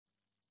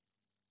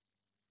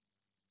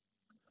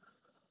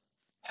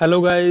Hello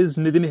guys,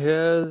 Nitin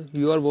here.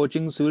 You are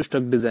watching Civil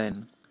Structure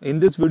Design. In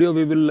this video,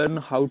 we will learn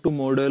how to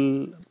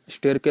model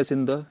staircase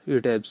in the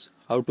Etabs,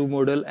 how to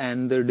model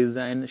and the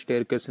design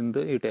staircase in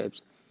the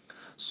Etabs.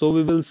 So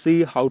we will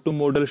see how to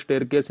model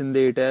staircase in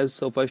the Etabs.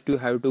 So first you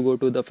have to go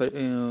to the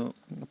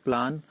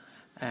plan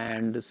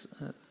and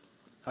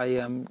I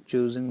am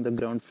choosing the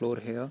ground floor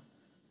here.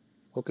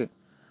 Okay.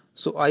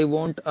 So I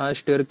want a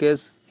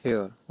staircase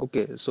here.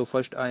 Okay. So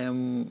first I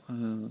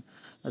am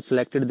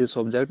selected this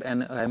object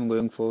and I am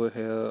going for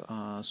here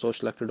so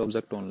selected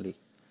object only.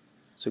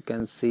 So you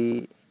can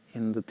see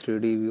in the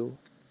 3D view.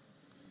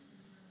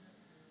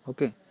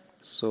 Okay.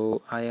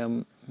 So I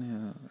am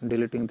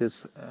deleting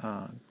this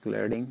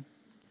cladding,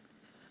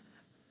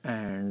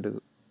 and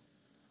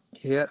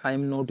here I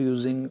am not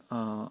using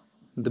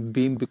the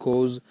beam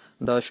because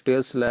the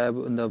stair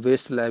slab, the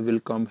waste slab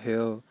will come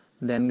here,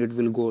 then it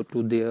will go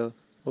to there.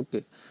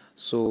 Okay.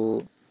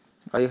 So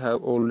I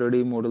have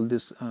already modeled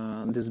this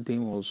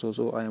beam also,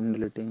 so I am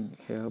deleting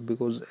here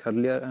because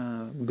earlier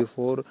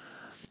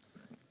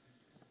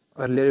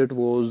it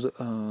was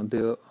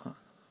the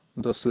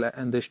slab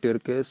and the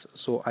staircase,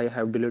 so I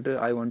have deleted.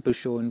 I want to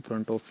show in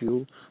front of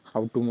you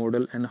how to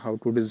model and how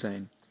to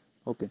design.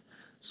 Okay,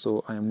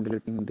 so I am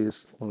deleting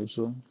this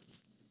also,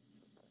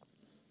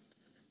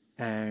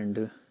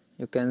 and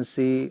you can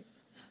see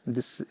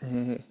this.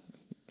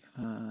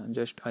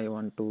 Just I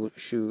want to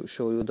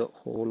show you the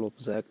whole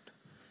object,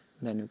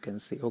 then you can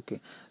see. Okay,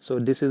 so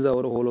this is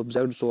our whole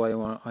object. So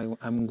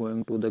I'm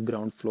going to the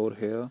ground floor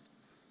here,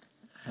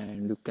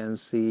 and you can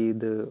see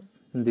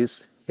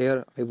this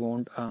here. I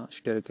want a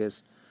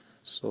staircase,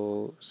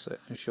 so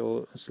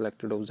show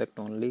selected object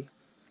only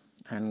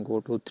and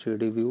go to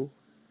 3D view,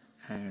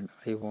 and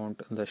I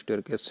want the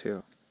staircase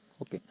here.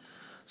 Okay,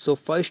 so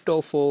first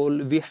of all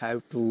we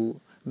have to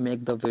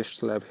make the waste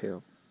slab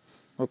here.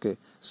 Okay,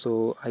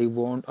 so I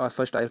want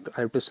first I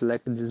have to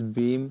select this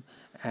beam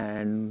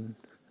and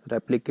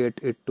replicate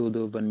it to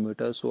the 1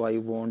 meter. So I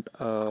want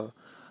a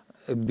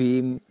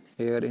beam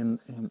here in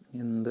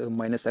the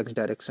minus x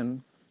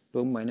direction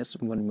to minus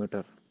 1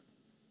 meter.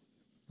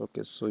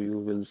 Okay, so you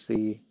will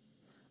see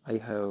I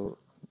have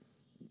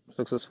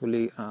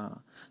successfully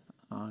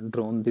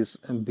drawn this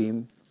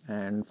beam,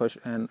 and first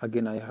and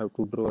again I have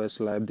to draw a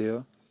slab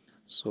there.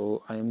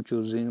 So I am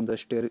choosing the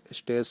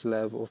stair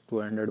slab of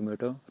 200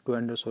 meter,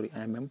 200 sorry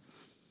mm.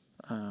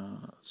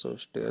 So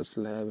stair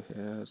slab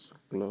here, so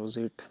close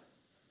it.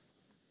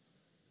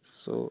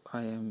 So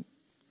I am,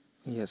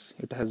 yes,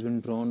 it has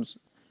been drawn,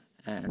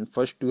 and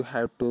first you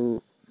have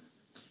to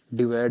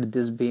divide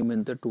this beam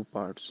into two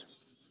parts.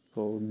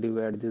 So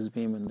divide this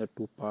beam in the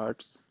two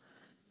parts,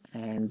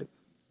 and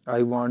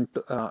I want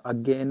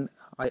again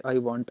I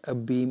want a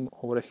beam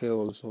over here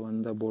also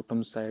on the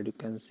bottom side. You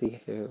can see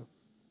here.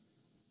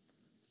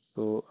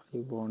 So I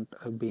want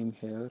a beam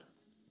here,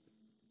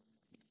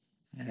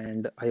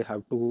 and I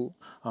have to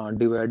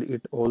divide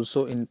it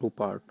also in two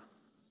parts.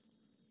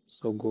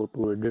 So go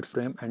to edit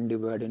frame and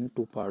divide in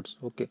two parts.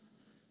 Okay.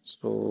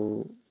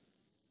 So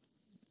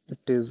it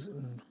is,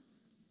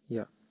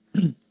 yeah.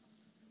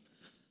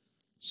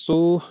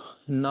 So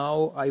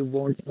now I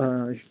want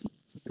a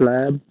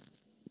slab.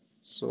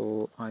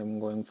 So I'm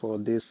going for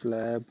this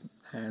slab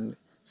and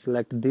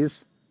select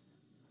this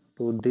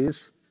to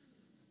this,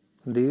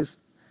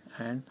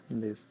 and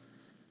this.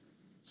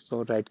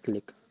 So right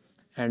click.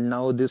 And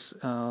now this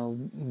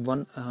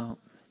one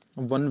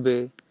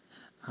way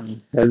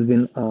has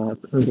been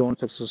drawn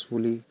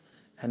successfully.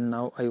 And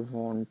now I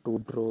want to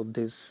draw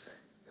this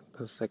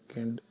the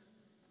second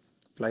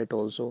flight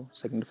also.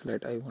 Second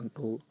flight I want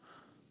to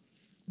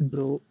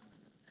draw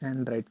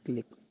and right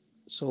click.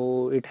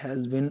 So it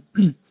has been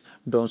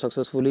drawn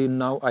successfully.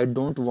 Now I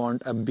don't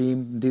want a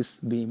beam, this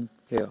beam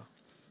here.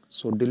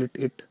 So delete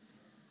it,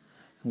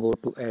 go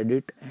to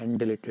edit and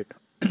delete it.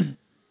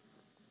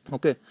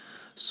 Okay.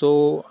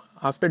 So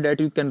after that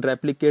you can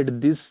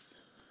replicate this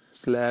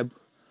slab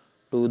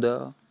to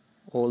the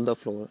all the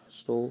floor.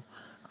 So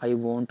I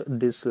want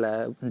this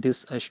slab,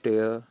 this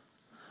stair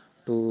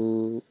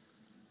to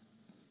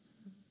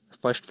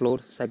first floor,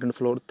 second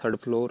floor, third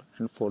floor,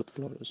 and fourth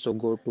floor. So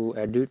go to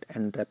edit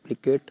and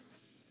replicate,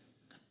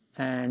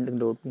 and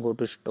go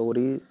to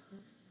story,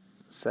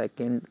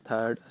 second,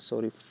 third,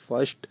 sorry,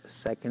 first,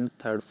 second,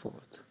 third,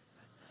 fourth.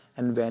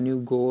 And when you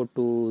go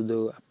to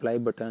the apply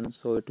button,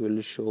 so it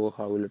will show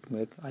how will it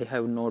make. I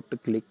have not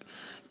clicked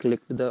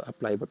the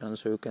apply button,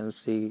 so you can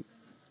see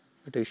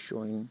it is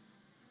showing.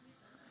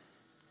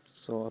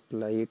 So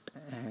apply it,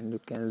 and you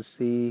can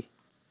see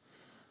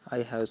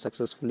I have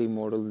successfully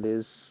modeled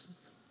this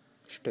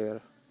stair.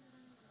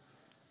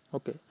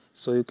 Okay,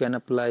 so you can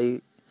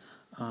apply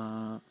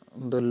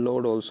the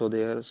load also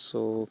there.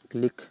 So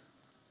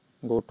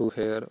go to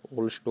here,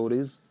 all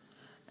stories,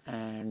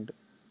 and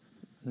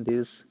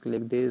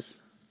click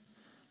this,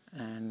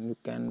 and you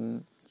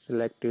can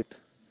select it,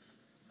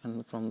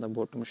 and from the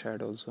bottom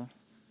side also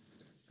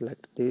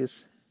select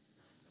this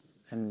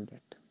and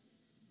that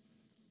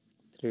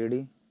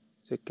 3D.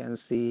 So you can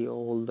see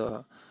all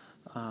the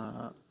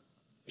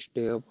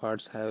stair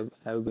parts have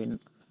been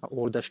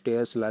all the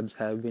stair slabs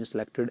have been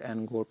selected,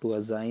 and go to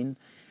assign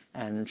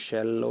and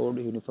shell load,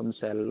 uniform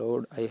shell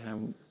load. I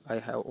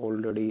have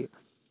already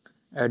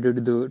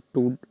added the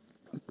 2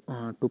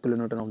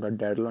 kilonewton of the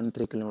dead load and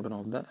 3 kilonewton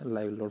of the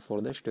live load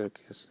for the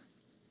staircase.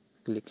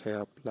 Click here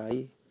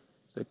apply.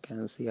 So you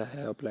can see I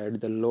have applied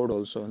the load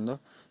also on the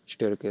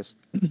staircase.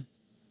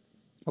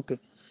 Okay,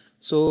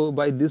 so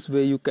by this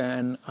way you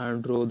can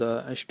draw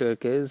the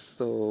staircase.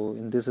 So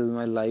this is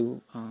my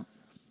live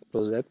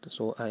project,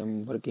 so I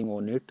am working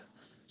on it.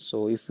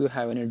 So if you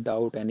have any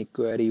doubt, any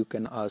query, you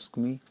can ask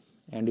me.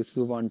 And if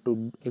you want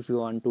to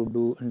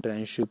do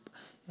internship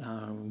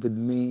with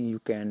me, you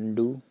can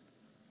do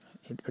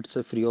it. It's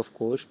a free of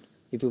cost.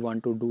 If you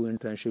want to do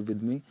internship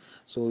with me,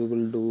 so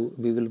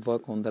we will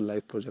work on the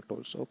live project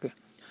also. Okay,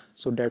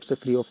 so that's a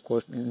free of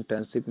cost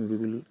internship. We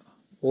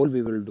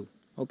will do.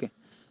 Okay,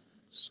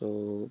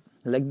 so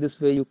like this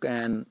way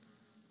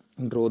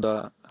draw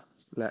the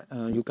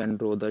you can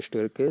draw the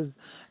staircase.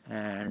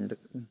 And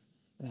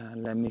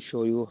let me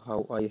show you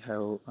how I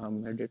have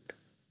made it.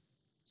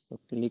 So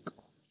click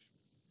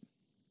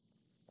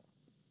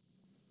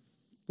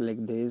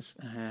this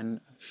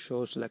and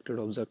show selected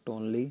object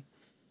only.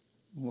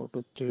 Go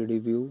to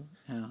 3D view.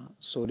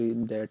 Sorry,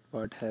 that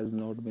part has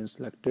not been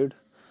selected.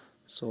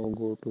 So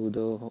go to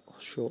the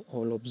show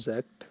all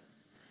object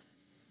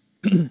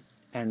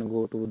and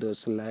go to the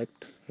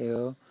select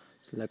here,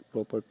 select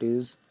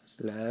properties,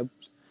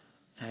 slabs,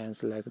 and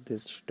select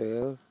this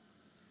stair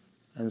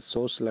and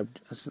show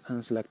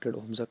unselected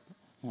object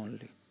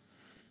only.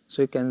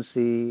 So you can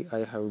see I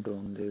have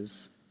drawn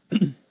this.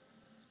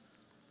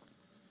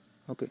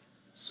 Okay,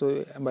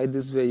 so by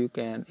this way you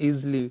can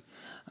easily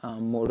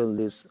model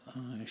this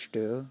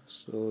stair.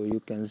 So you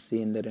can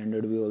see in the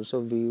rendered view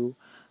also,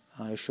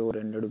 show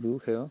rendered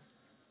view here.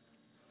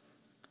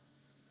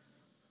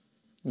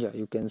 Yeah,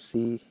 you can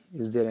see,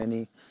 is there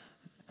any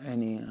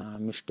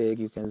mistake?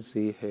 You can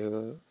see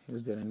here,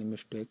 is there any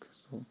mistake?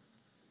 So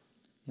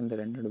in the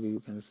rendered view you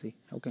can see.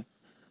 Okay,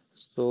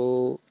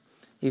 so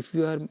if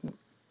you are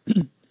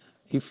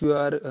if you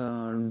are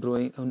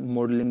drawing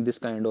modeling this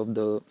kind of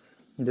the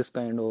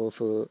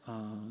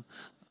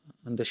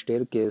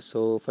staircase,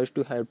 so first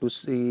you have to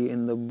see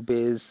in the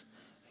base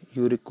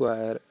you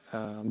require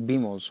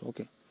beam also.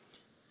 Okay,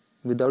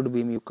 without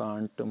beam you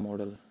can't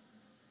model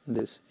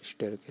this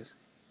staircase.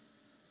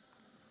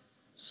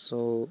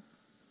 So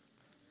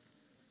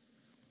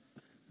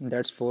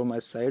that's for my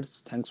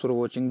sides. Thanks for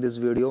watching this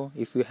video.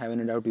 If you have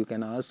any doubt, you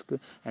can ask.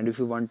 And if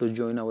you want to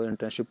join our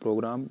internship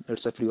program,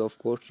 it's a free of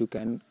course. You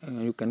can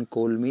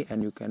call me,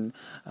 and you can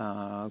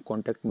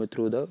contact me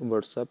through the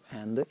WhatsApp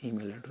and the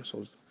email address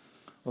also.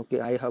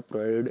 Okay, I have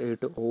provided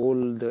it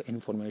all the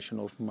information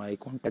of my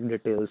contact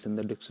details in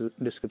the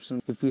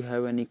description. If you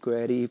have any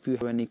query, if you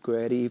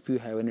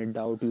have any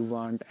doubt, you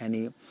want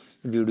any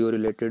video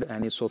related,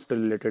 any software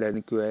related,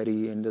 any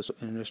query in the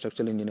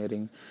structural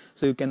engineering,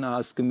 so you can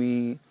ask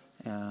me.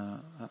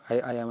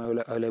 I am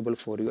available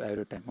for you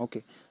every time.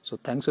 Okay, so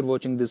thanks for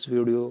watching this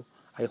video.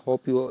 I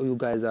hope you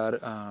guys are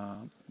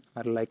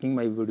liking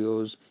my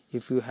videos.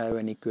 If you have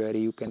any query,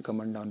 you can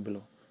comment down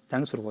below.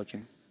 Thanks for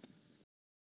watching.